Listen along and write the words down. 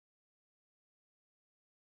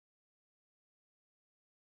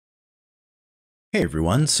Hey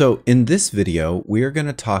everyone, so in this video, we are going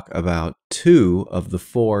to talk about two of the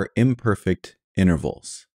four imperfect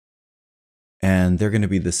intervals. And they're going to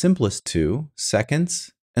be the simplest two,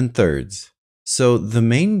 seconds and thirds. So the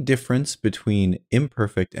main difference between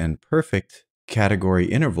imperfect and perfect category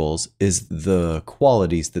intervals is the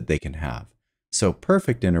qualities that they can have. So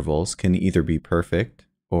perfect intervals can either be perfect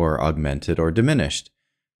or augmented or diminished.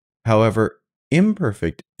 However,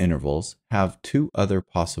 imperfect intervals have two other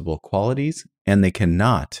possible qualities, and they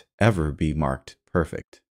cannot ever be marked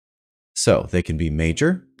perfect. So they can be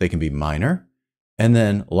major, they can be minor, and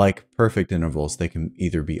then like perfect intervals, they can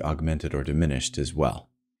either be augmented or diminished as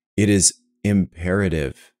well. It is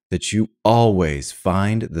imperative that you always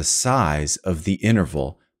find the size of the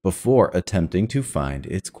interval before attempting to find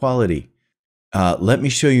its quality. Let me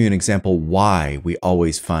show you an example why we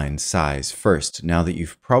always find size first, now that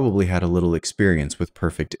you've probably had a little experience with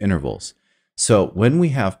perfect intervals. So when we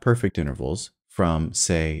have perfect intervals from,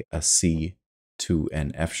 say, a C to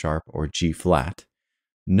an F sharp or G flat,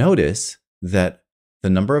 notice that the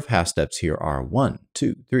number of half steps here are 1,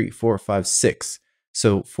 2, 3, 4, 5, 6.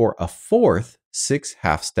 So for a fourth, 6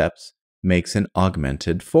 half steps makes an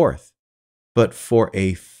augmented fourth. But for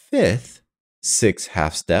a fifth, 6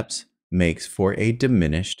 half steps makes for a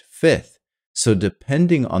diminished fifth. So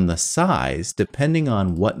depending on the size, depending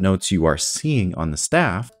on what notes you are seeing on the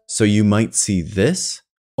staff, so you might see this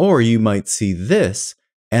or you might see this,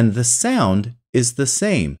 and the sound is the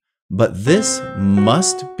same. But this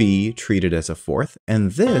must be treated as a fourth,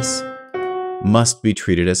 and this must be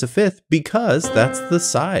treated as a fifth because that's the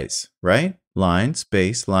size, right? Line,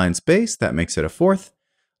 space, that makes it a fourth.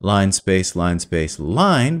 Line, space,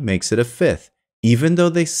 line makes it a fifth. Even though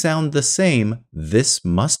they sound the same, this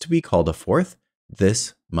must be called a fourth,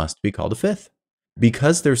 this must be called a fifth.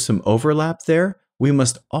 Because there's some overlap there, we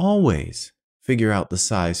must always figure out the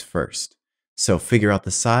size first. So figure out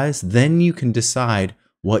the size, then you can decide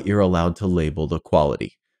what you're allowed to label the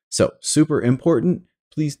quality. So super important,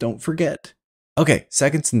 please don't forget. Okay,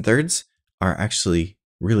 seconds and thirds are actually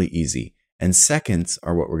really easy, and seconds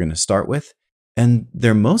are what we're going to start with. And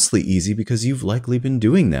they're mostly easy because you've likely been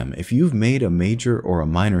doing them. If you've made a major or a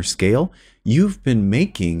minor scale, you've been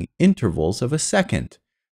making intervals of a second.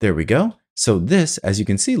 There we go. So this, as you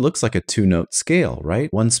can see, looks like a 2-note scale, right?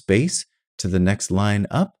 One space to the next line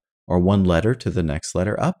up, or one letter to the next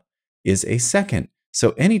letter up, is a second.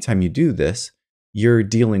 So anytime you do this, you're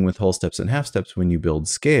dealing with whole steps and half steps when you build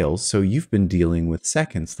scales, so you've been dealing with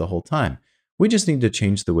seconds the whole time. We just need to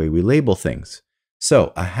change the way we label things.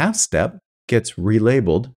 So a half step gets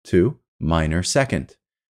relabeled to minor second.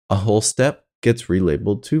 A whole step gets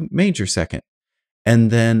relabeled to major second.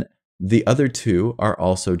 And then the other two are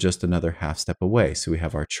also just another half step away. So we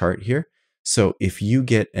have our chart here. So if you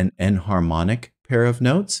get an enharmonic pair of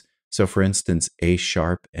notes, so for instance, A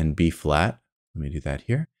sharp and B flat, let me do that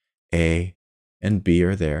here. A and B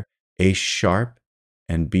are there. A sharp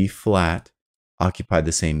and B flat occupy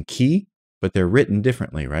the same key, but they're written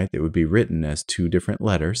differently, right? They would be written as two different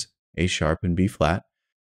letters, A sharp and B flat,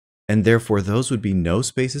 and therefore those would be no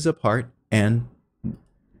spaces apart, and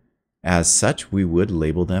as such, we would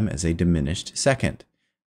label them as a diminished second.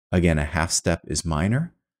 Again, a half step is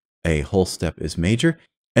minor, a whole step is major,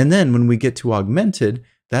 and then when we get to augmented,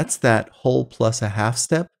 that's that whole plus a half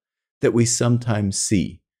step that we sometimes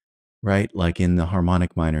see, right? Like in the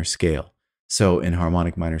harmonic minor scale. So in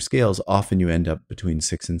harmonic minor scales, often you end up between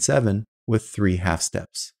 6 and 7 with 3 half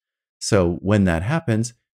steps. So when that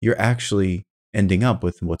happens, you're actually ending up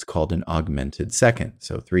with what's called an augmented second,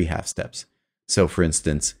 so 3 half steps. So for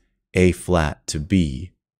instance, A flat to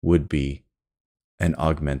B would be an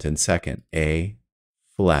augmented second. A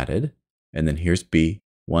flatted, and then here's B,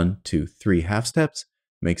 1, 2, 3 half steps,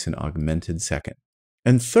 makes an augmented second.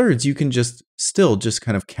 And thirds, you can still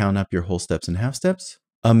kind of count up your whole steps and half steps.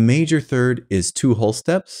 A major third is 2 whole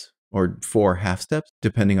steps or 4 half steps,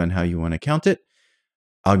 depending on how you want to count it.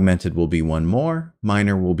 Augmented will be 1 more,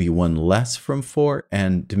 minor will be 1 less from 4,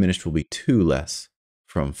 and diminished will be 2 less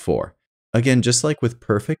from 4. Again, just like with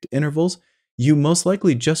perfect intervals, you most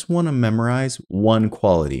likely just want to memorize one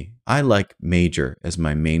quality. I like major as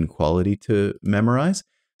my main quality to memorize,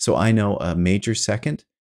 so I know a major second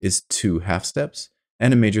is 2 half steps,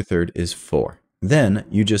 and a major third is 4. Then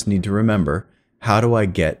you just need to remember, how do I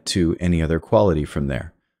get to any other quality from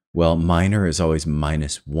there? Well, minor is always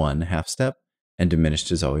 -1 half step, and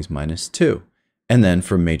diminished is always -2. And then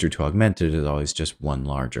from major to augmented is always just 1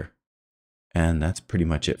 larger. And that's pretty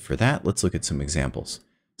much it for that. Let's look at some examples.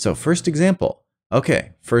 So first example.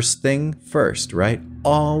 Okay, first thing first, right?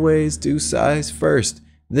 Always do size first.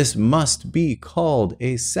 This must be called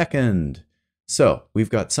a second. So we've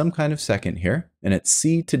got some kind of second here, and it's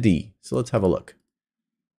C to D. So let's have a look.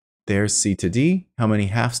 There's C to D. How many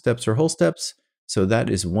half steps or whole steps? So that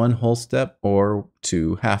is 1 whole step or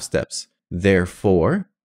 2 half steps. Therefore,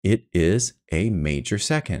 it is a major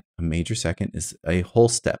second. A major second is a whole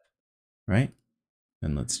step, right?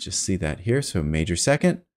 And let's just see that here. So major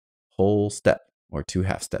second, whole step, or 2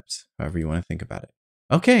 half steps, however you want to think about it.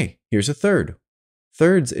 Okay, here's a third.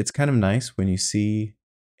 Thirds, it's kind of nice when you see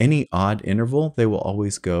any odd interval, they will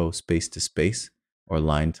always go space to space or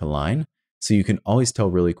line to line. So you can always tell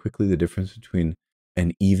really quickly the difference between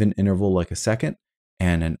an even interval like a second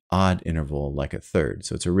and an odd interval like a third.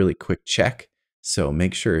 So it's a really quick check. So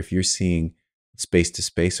make sure if you're seeing space to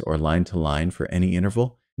space or line to line for any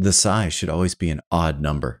interval, the size should always be an odd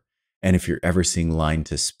number. And if you're ever seeing line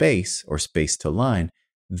to space or space to line,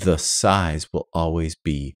 the size will always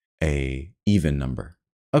be an even number.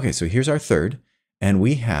 Okay, so here's our third, and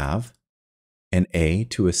we have an A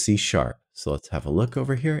to a C sharp. So let's have a look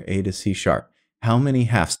over here, A to C sharp. How many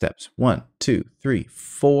half steps? 1, 2, 3,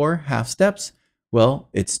 4 half steps. Well,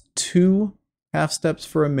 it's 2 half steps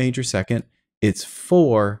for a major second. It's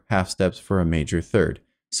 4 half steps for a major third.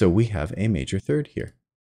 So we have a major third here.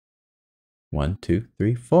 1, 2,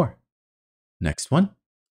 3, 4. Next one.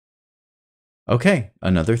 Okay,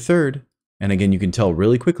 another third. And again, you can tell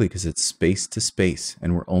really quickly because it's space to space,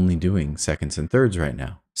 and we're only doing seconds and thirds right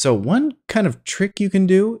now. So one kind of trick you can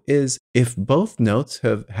do is if both notes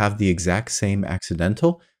have the exact same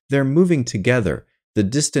accidental, they're moving together. The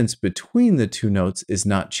distance between the two notes is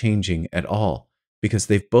not changing at all because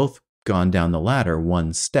they've both gone down the ladder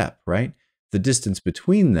 1 step, right? The distance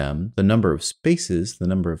between them, the number of spaces, the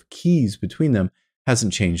number of keys between them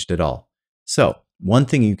hasn't changed at all. So one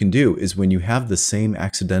thing you can do is when you have the same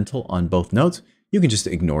accidental on both notes, you can just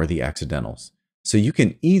ignore the accidentals. So you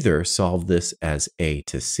can either solve this as A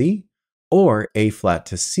to C or A flat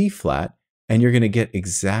to C flat, and you're going to get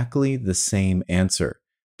exactly the same answer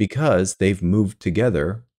because they've moved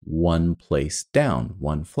together 1 place down,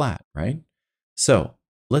 1 flat, right? So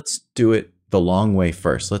let's do it the long way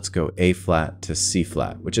first. Let's go A flat to C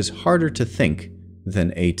flat, which is harder to think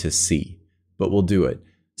than A to C, but we'll do it.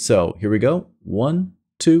 So here we go. 1,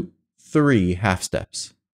 2, 3 half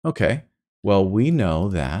steps. Okay, well, we know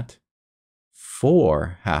that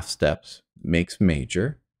 4 half steps makes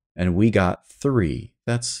major, and we got 3.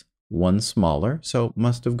 That's 1 smaller, so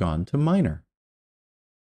must have gone to minor.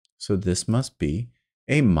 So this must be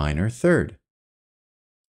a minor third.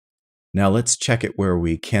 Now let's check it where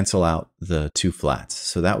we cancel out the 2 flats.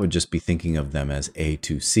 So that would just be thinking of them as A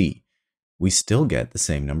to C. We still get the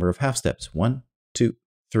same number of half steps. 1, 2,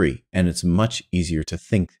 3. And it's much easier to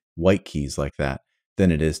think white keys like that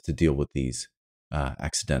than it is to deal with these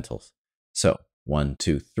accidentals. So 1,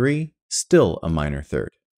 2, 3, still a minor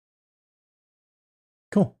third.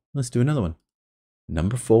 Cool. Let's do another one.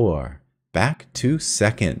 Number 4, back to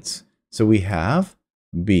seconds. So we have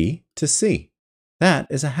B to C. That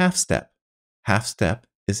is a half step. Half step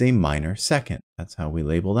is a minor second. That's how we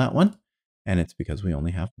label that one. And it's because we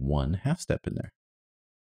only have 1 half step in there.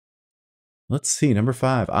 Let's see, number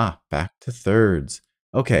 5. Back to thirds.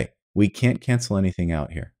 Okay, we can't cancel anything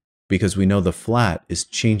out here because we know the flat is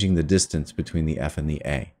changing the distance between the F and the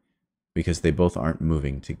A because they both aren't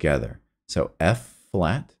moving together. So F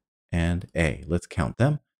flat and A. Let's count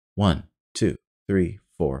them. 1, 2, 3,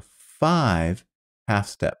 4, 5 half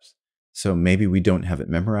steps. So maybe we don't have it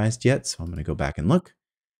memorized yet, so I'm going to go back and look.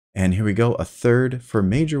 And here we go. A third for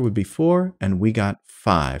major would be 4, and we got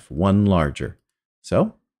 5, 1 larger.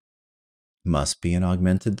 So must be an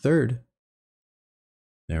augmented third.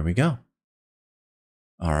 There we go.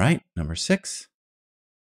 All right, number 6.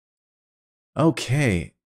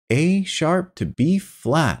 Okay, A sharp to B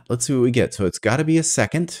flat. Let's see what we get. So it's got to be a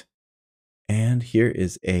second. And here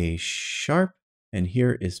is A sharp, and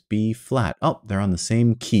here is B flat. Oh, they're on the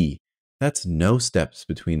same key. That's no steps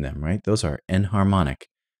between them, right? Those are enharmonic.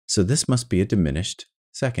 So this must be a diminished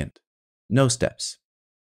second. No steps.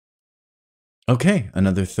 Okay,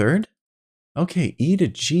 another third. Okay, E to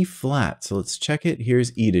G flat. So let's check it.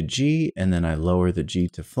 Here's E to G, and then I lower the G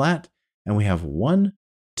to flat, and we have 1,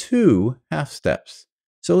 2 half steps.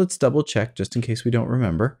 So let's double check just in case we don't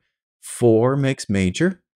remember. 4 makes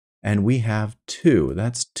major, and we have 2.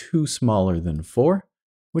 That's 2 smaller than 4,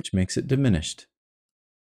 which makes it diminished.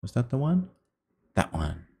 Was that the one? That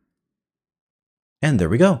one. And there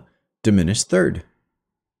we go. Diminished third.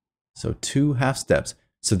 So 2 half steps.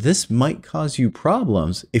 So this might cause you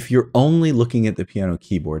problems if you're only looking at the piano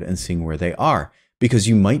keyboard and seeing where they are, because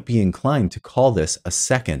you might be inclined to call this a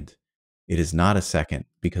second. It is not a second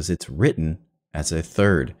because it's written as a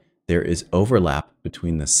third. There is overlap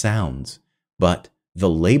between the sounds. but the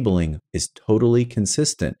labeling is totally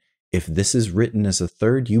consistent. If this is written as a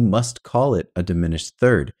third, you must call it a diminished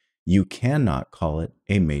third. You cannot call it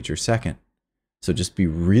a major second. So just be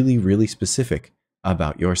really, really specific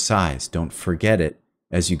about your size. Don't forget it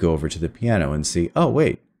as you go over to the piano and see, oh,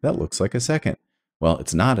 wait, that looks like a second. Well,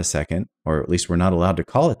 it's not a second, or at least we're not allowed to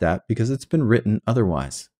call it that because it's been written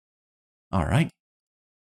otherwise. All right.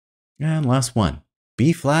 And last one,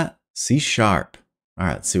 B flat, C sharp. All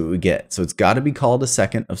right, let's see what we get. So it's got to be called a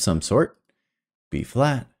second of some sort. B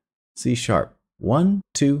flat, C sharp. 1,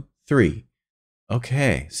 2, 3.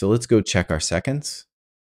 Okay, so let's go check our seconds.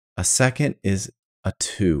 A second is a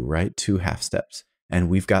 2, right? 2 half steps. And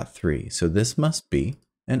we've got 3. So this must be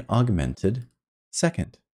an augmented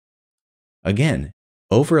second. Again,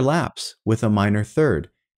 overlaps with a minor third.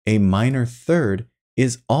 A minor third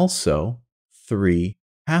is also 3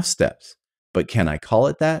 half steps. But can I call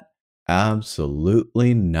it that?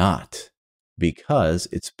 Absolutely not, because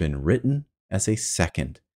it's been written as a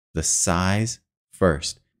second. The size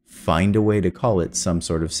first. Find a way to call it some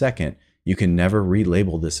sort of second. You can never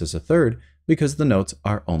relabel this as a third because the notes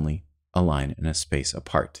are only a line and a space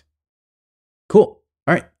apart. Cool.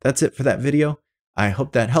 All right, that's it for that video. I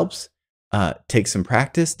hope that helps. Take some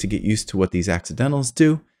practice to get used to what these accidentals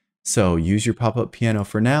do. So use your pop-up piano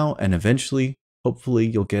for now, and eventually, hopefully,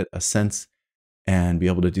 you'll get a sense and be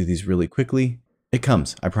able to do these really quickly. It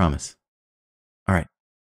comes, I promise. All right,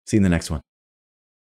 see you in the next one.